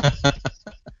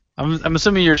 I'm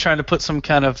assuming you're trying to put some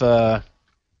kind of...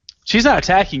 she's not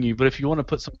attacking you, but if you want to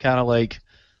put some kind of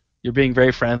you're being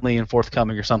very friendly and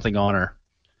forthcoming or something on her.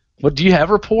 What, do you have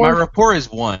rapport? My rapport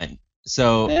is 1,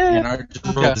 so and I just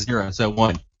rolled a 0, so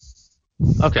 1.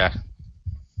 Okay.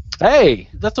 Hey,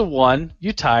 that's a 1.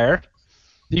 You tired.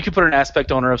 You could put an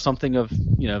aspect on her of something of,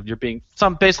 you're being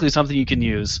basically something you can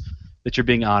use that you're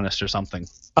being honest or something.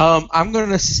 I'm going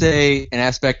to say an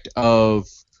aspect of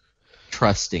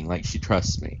trusting, like she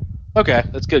trusts me. Okay,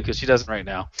 that's good because she doesn't right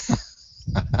now.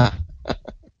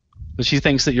 But she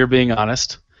thinks that you're being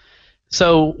honest.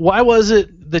 So why was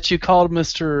it that you called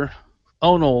Mr.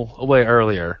 Onal away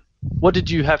earlier? What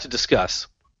did you have to discuss?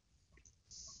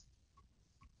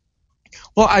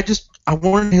 Well, I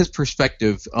wanted his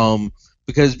perspective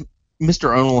because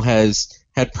Mr. Onal has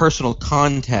had personal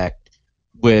contact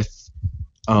with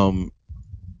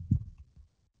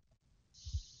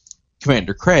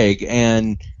Commander Craig,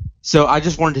 and so I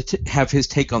just wanted to have his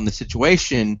take on the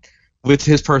situation. With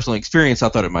his personal experience, I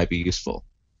thought it might be useful.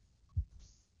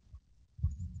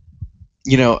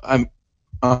 He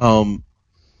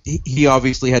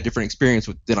obviously had different experience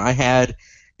than I had,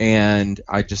 and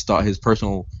I just thought his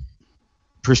personal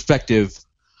perspective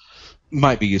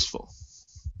might be useful.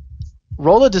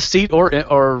 Roll a deceit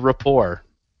or rapport.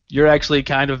 You're actually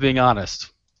kind of being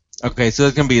honest. Okay, so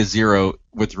it's going to be a 0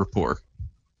 with rapport.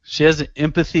 She has an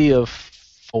empathy of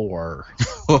 4.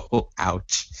 Oh,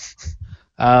 ouch.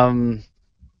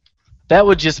 That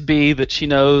would just be that she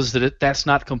knows that that's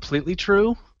not completely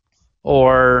true,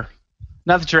 or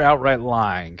not that you're outright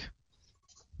lying.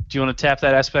 Do you want to tap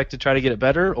that aspect to try to get it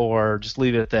better, or just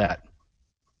leave it at that?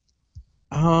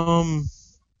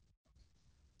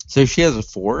 So she has a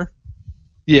 4?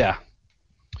 Yeah.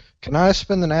 Can I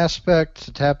spend an aspect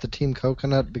to tap the Team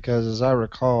Coconut? Because as I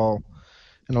recall,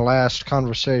 in the last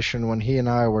conversation when he and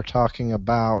I were talking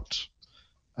about,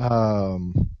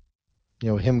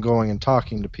 him going and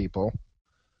talking to people,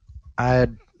 I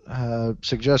had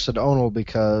suggested Onal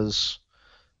because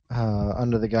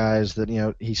under the guise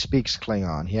that he speaks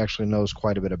Klingon, he actually knows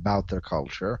quite a bit about their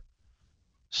culture.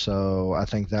 So I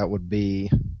think that would be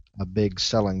a big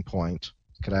selling point.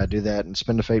 Could I do that and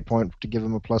spend a fate point to give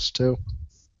him a +2?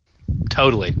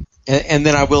 Totally. And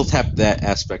then I will tap that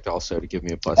aspect also to give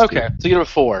me a +2. Okay, so you get a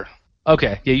 4.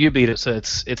 Okay, yeah, you beat it, so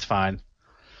it's fine.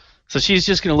 So she's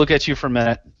just going to look at you for a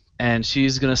minute, and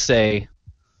she's going to say,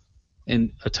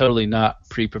 in a totally not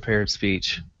pre-prepared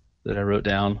speech that I wrote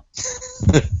down,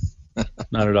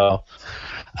 not at all,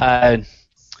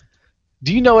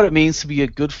 do you know what it means to be a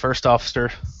good first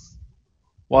officer?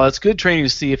 While it's good training to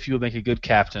see if you would make a good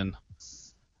captain,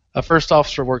 a first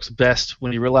officer works best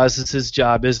when he realizes his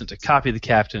job isn't to copy the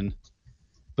captain,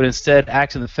 but instead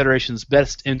act in the Federation's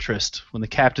best interest when the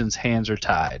captain's hands are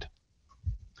tied.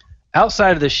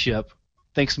 Outside of this ship,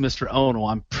 thanks to Mr. Onal,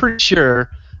 I'm pretty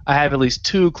sure I have at least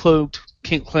 2 cloaked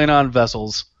Klingon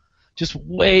vessels just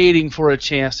waiting for a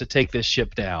chance to take this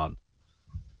ship down.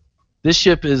 This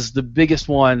ship is the biggest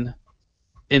one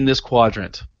in this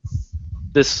quadrant.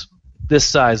 This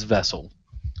size vessel.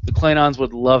 The Klingons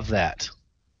would love that.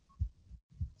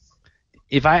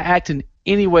 If I act in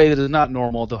any way that is not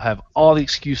normal, they'll have all the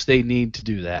excuse they need to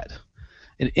do that.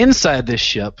 And inside this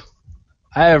ship,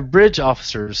 I have bridge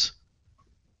officers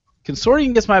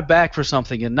consorting against my back for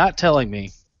something and not telling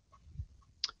me,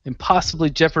 and possibly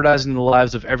jeopardizing the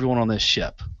lives of everyone on this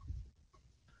ship.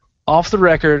 Off the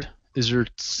record, is there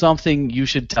something you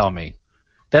should tell me?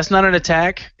 That's not an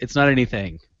attack. It's not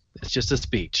anything. It's just a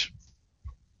speech.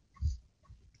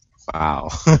 Wow.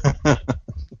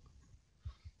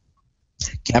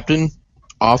 Captain,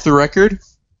 off the record,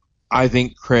 I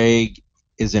think Craig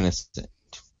is innocent.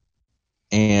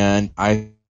 And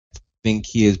I think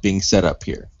he is being set up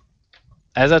here.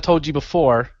 As I told you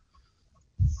before,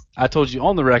 I told you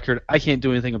on the record I can't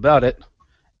do anything about it.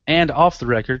 And off the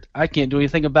record, I can't do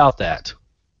anything about that.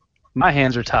 My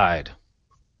hands are tied.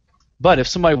 But if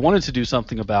somebody wanted to do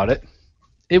something about it,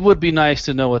 it would be nice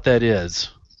to know what that is.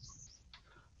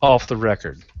 Off the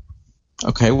record.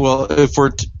 Okay, well, if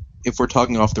we're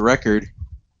talking off the record,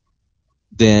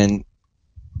 then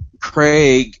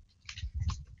Craig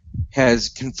has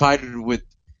confided with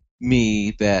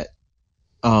me that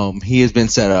he has been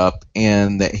set up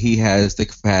and that he has the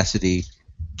capacity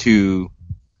to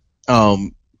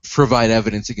provide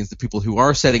evidence against the people who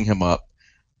are setting him up.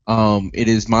 It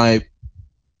is my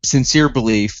sincere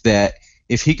belief that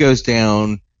if he goes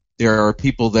down, there are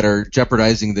people that are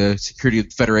jeopardizing the security of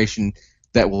the Federation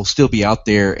that will still be out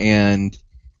there, and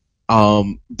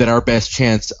that our best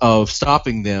chance of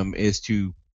stopping them is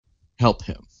to help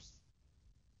him.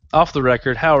 Off the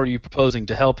record, how are you proposing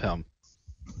to help him?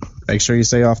 Make sure you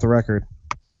say off the record.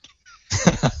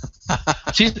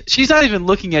 She's not even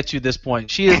looking at you at this point.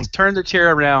 She has turned the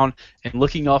chair around and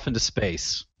looking off into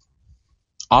space.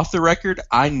 Off the record,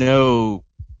 I know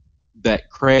that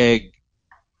Craig,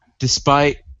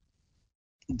 despite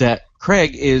that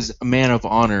Craig is a man of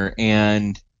honor,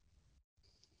 and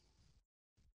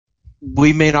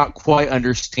we may not quite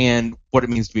understand what it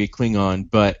means to be a Klingon,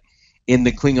 but in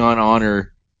the Klingon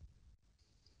honor,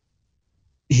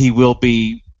 he will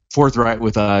be forthright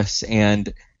with us,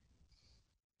 and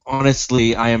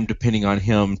honestly, I am depending on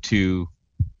him to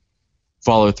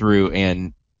follow through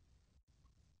and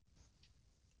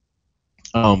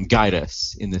guide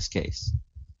us in this case.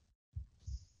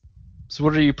 So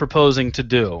what are you proposing to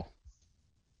do?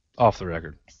 Off the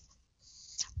record.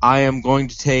 I am going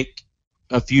to take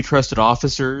a few trusted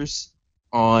officers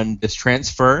on this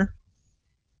transfer,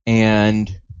 and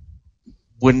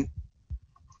when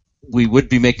we would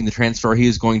be making the transfer, he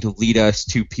is going to lead us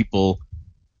to people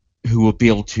who will be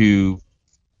able to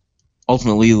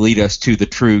ultimately lead us to the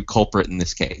true culprit in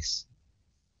this case.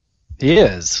 He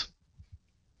is.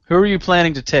 Who are you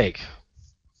planning to take?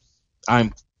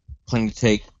 I'm planning to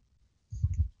take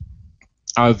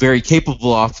a very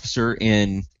capable officer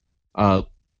in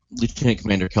Lieutenant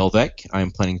Commander Kelvec.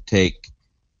 I'm planning to take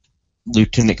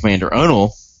Lieutenant Commander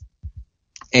Onal,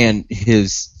 and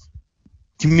his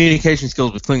communication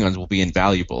skills with Klingons will be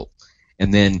invaluable.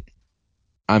 And then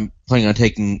I'm planning on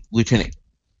taking Lieutenant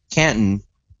Canton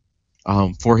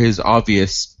for his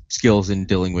obvious skills in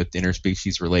dealing with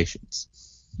interspecies relations.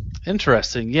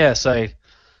 Interesting. Yes, I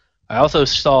also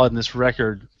saw in this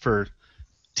record for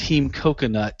Team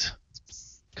Coconut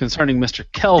concerning Mr.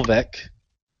 Kelvec,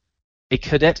 a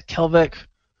Cadet Kelvec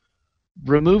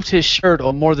removed his shirt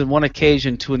on more than one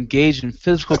occasion to engage in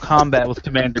physical combat with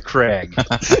Commander Craig.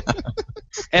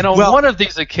 And on one of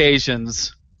these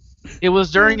occasions, it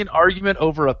was during an argument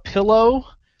over a pillow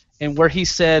and where he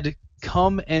said,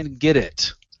 "Come and get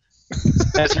it,"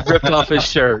 as he ripped off his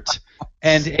shirt.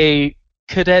 And a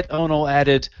Cadet Ono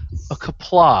added, "A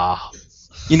kapla."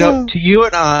 You know, to you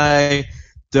and I,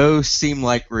 those seem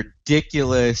like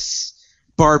ridiculous,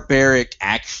 barbaric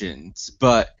actions,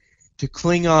 but to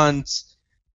Klingons,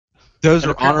 those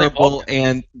are honorable,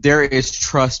 and there is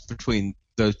trust between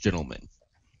those gentlemen.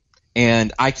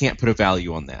 And I can't put a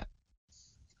value on that.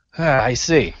 I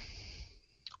see.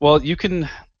 Well, you can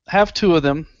have two of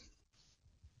them.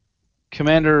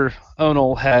 Commander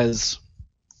Onal has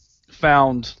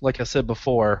found, like I said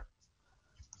before,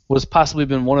 was possibly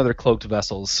been one of their cloaked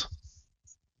vessels.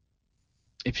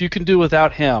 If you can do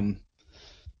without him,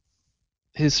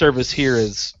 his service here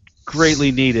is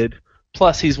greatly needed.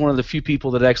 Plus, he's one of the few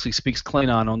people that actually speaks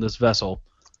Klingon on this vessel.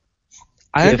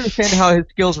 I understand how his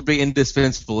skills would be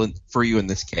indispensable for you in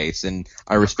this case, and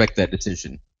I respect that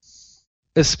decision.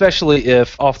 Especially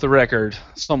if, off the record,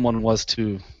 someone was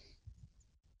to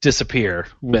disappear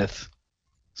with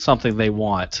something they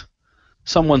want.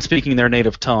 Someone speaking their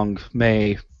native tongue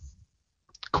may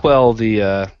quell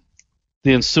the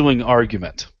ensuing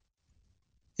argument.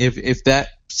 If that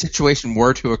situation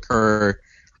were to occur,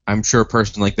 I'm sure a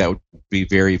person like that would be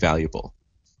very valuable.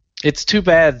 It's too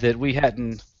bad that we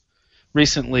hadn't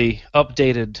recently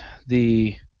updated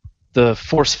the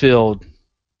force field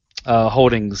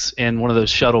holdings in one of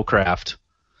those shuttlecraft.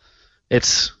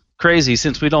 It's crazy.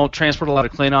 Since we don't transport a lot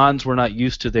of Klingons, we're not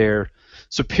used to their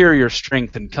superior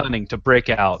strength and cunning to break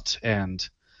out and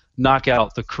knock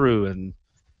out the crew and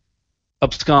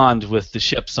abscond with the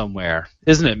ship somewhere.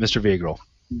 Isn't it, Mr. Vigral?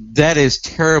 That is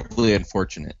terribly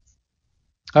unfortunate.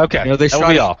 Okay, you know, they that will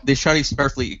be all. They shoddy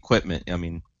Starfleet equipment, I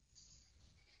mean.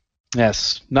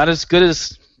 Yes, not as good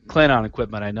as Klingon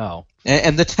equipment, I know.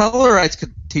 And the Tellarites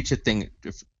could teach a thing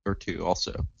or two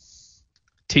also.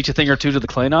 Teach a thing or two to the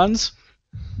Klingons?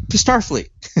 To Starfleet.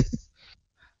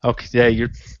 Okay, yeah,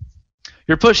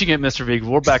 you're pushing it, Mr. Vigral.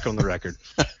 We're back on the record.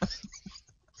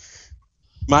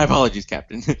 My apologies,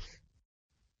 Captain.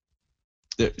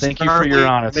 Thank you for your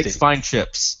honesty. Makes fine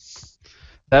ships.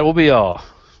 That will be all.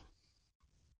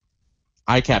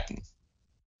 Aye, Captain.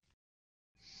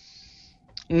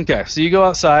 Okay, so you go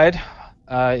outside.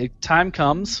 Time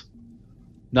comes.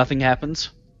 Nothing happens.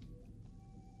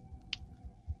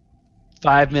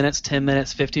 5 minutes, 10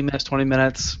 minutes, 15 minutes, 20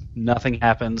 minutes. Nothing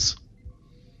happens.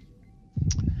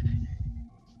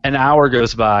 An hour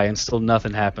goes by and still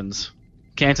nothing happens.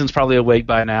 Canton's probably awake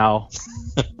by now.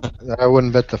 I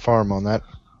wouldn't bet the farm on that.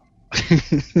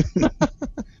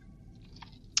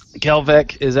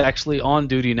 Kelvec is actually on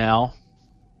duty now.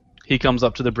 He comes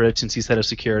up to the bridge since he's head of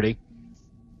security.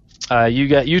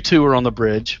 You two are on the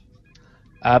bridge.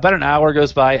 About an hour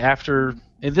goes by after.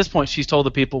 At this point, she's told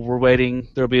the people we're waiting.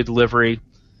 There'll be a delivery.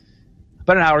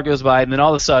 About an hour goes by, and then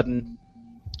all of a sudden,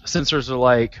 sensors are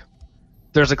like,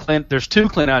 there's two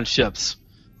Klingon ships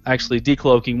actually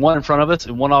decloaking, one in front of us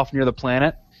and one off near the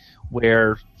planet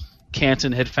where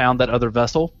Canton had found that other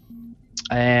vessel.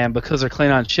 And because they're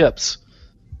Klingon ships,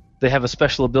 they have a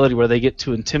special ability where they get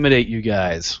to intimidate you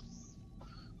guys.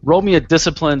 Roll me a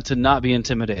discipline to not be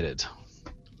intimidated.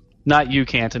 Not you,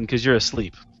 Canton, because you're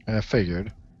asleep. I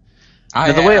figured.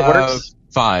 Now, the way it works,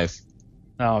 5.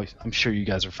 Oh, I'm sure you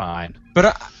guys are fine.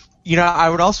 But I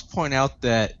would also point out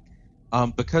that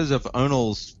because of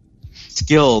Onal's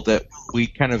skill, that we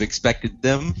kind of expected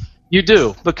them. You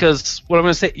do, because what I'm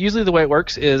going to say, usually the way it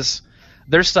works is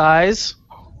their size,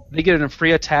 they get a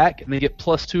free attack, and they get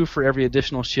 +2 for every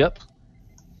additional ship.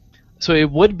 So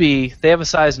it would be, they have a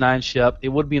size 9 ship, it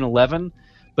would be an 11,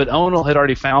 but Onal had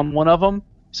already found one of them,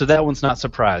 so that one's not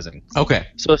surprising. Okay.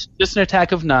 So it's just an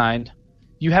attack of 9.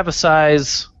 You have a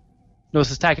size, no, it's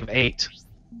an attack of 8.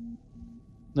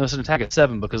 No, it's an attack of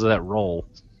 7 because of that roll.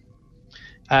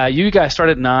 You guys start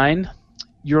at 9.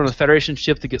 You're on a Federation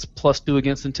ship that gets +2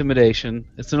 against intimidation.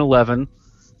 It's an 11.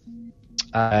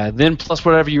 Then plus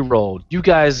whatever you rolled. You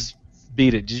guys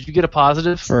beat it. Did you get a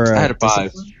positive? I had a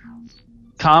 5.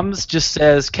 Comms just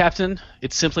says, Captain,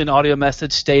 it's simply an audio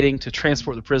message stating to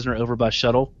transport the prisoner over by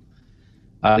shuttle.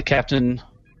 The Captain,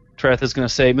 Treth, is going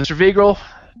to say, Mr. Vigral,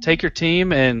 take your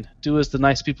team and do as the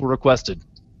nice people requested.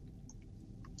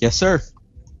 Yes, sir.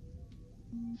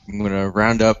 I'm going to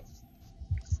round up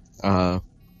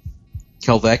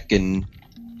Kelvec and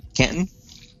Canton.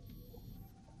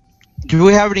 Do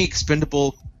we have any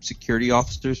expendable security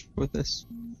officers with us?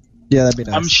 Yeah, that'd be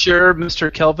nice. I'm sure Mr.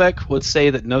 Kelvec would say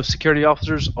that no security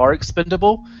officers are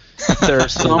expendable. There are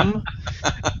some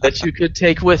that you could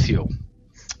take with you,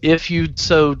 if you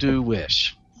so do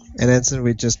wish. An ensign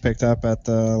we just picked up at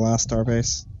the last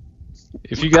starbase.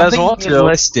 If you guys want to.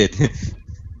 Enlisted.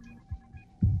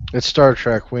 It's Star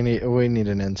Trek. We need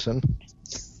an ensign.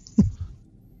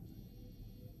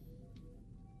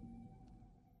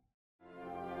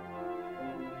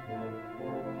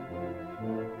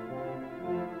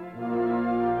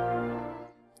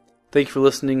 Thank you for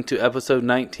listening to episode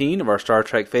 19 of our Star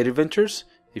Trek Fate Adventures.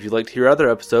 If you'd like to hear other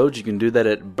episodes, you can do that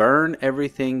at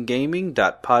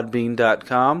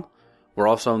burneverythinggaming.podbean.com. We're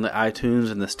also on the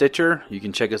iTunes and the Stitcher. You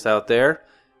can check us out there.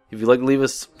 If you'd like to leave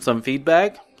us some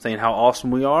feedback, saying how awesome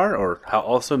we are or how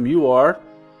awesome you are,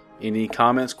 any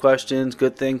comments, questions,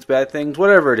 good things, bad things,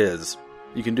 whatever it is,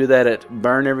 you can do that at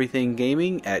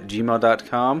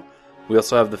burneverythinggaming@gmail.com. We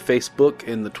also have the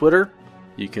Facebook and the Twitter.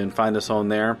 You can find us on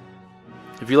there.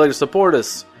 If you'd like to support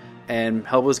us and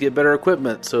help us get better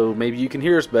equipment so maybe you can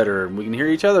hear us better and we can hear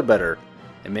each other better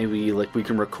and maybe we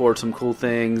can record some cool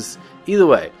things. Either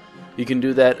way, you can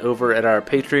do that over at our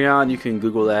Patreon. You can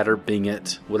Google that or Bing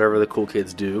it, whatever the cool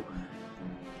kids do.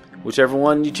 Whichever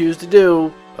one you choose to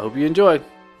do, I hope you enjoy.